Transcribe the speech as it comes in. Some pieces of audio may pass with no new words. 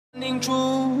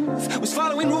Truth was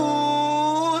following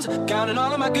rules, counting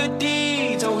all of my good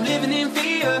deeds. Oh, living in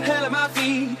fear, hell at my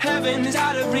feet. Heaven is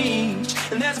out of reach,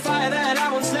 and there's a fire that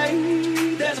I won't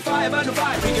slay. There's a fire, but no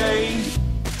fire brigade.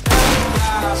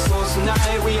 So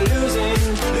tonight we are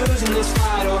losing this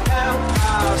fight. Oh, help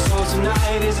our souls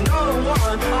tonight. Is no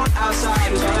one on our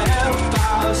side who's gonna help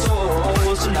our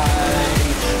souls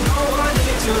tonight. No one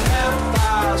here to help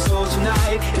our souls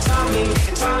tonight. It's on me,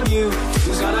 it's on you.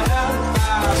 Who's gonna help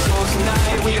our souls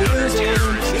tonight? We are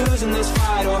losing this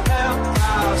fight. Oh, help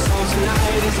our souls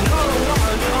tonight. Is no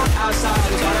one on our side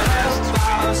who's gonna help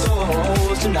our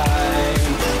souls tonight.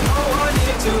 No one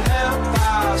here to help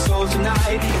our souls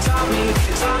tonight. It's on me,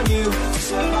 it's on you to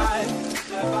survive,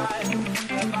 survive,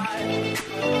 survive,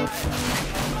 survive.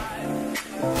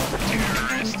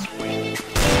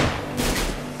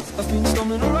 I've been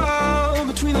stumbling around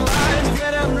between the lines of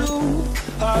red and blue.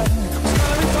 I was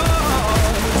following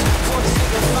thoughts for the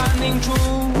sake of finding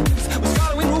truth. Was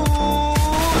following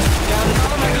rules, counting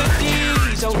all of my good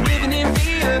deeds. Oh, living in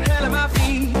fear, hell at my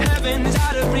feet. Heaven is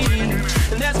out of reach,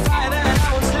 and there's a fire that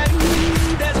I won't slay.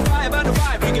 There's a fire, but no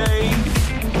fire brigade.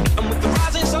 And with the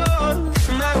rising sun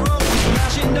from that road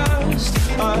smashing dust,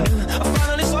 I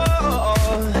finally saw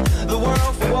the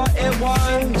world for what it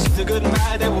was. The good and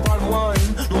bad, they were part of one.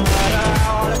 No matter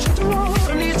how hard I try to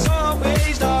run, it's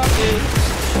always darkest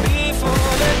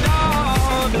before the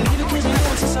dawn. Believe it 'cause you know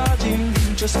what's inside you.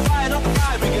 Just fight up the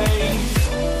fire brigade.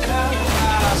 Help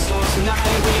our souls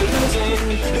tonight.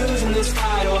 We're losing this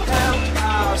fight. Oh, help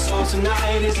our souls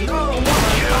tonight. Is no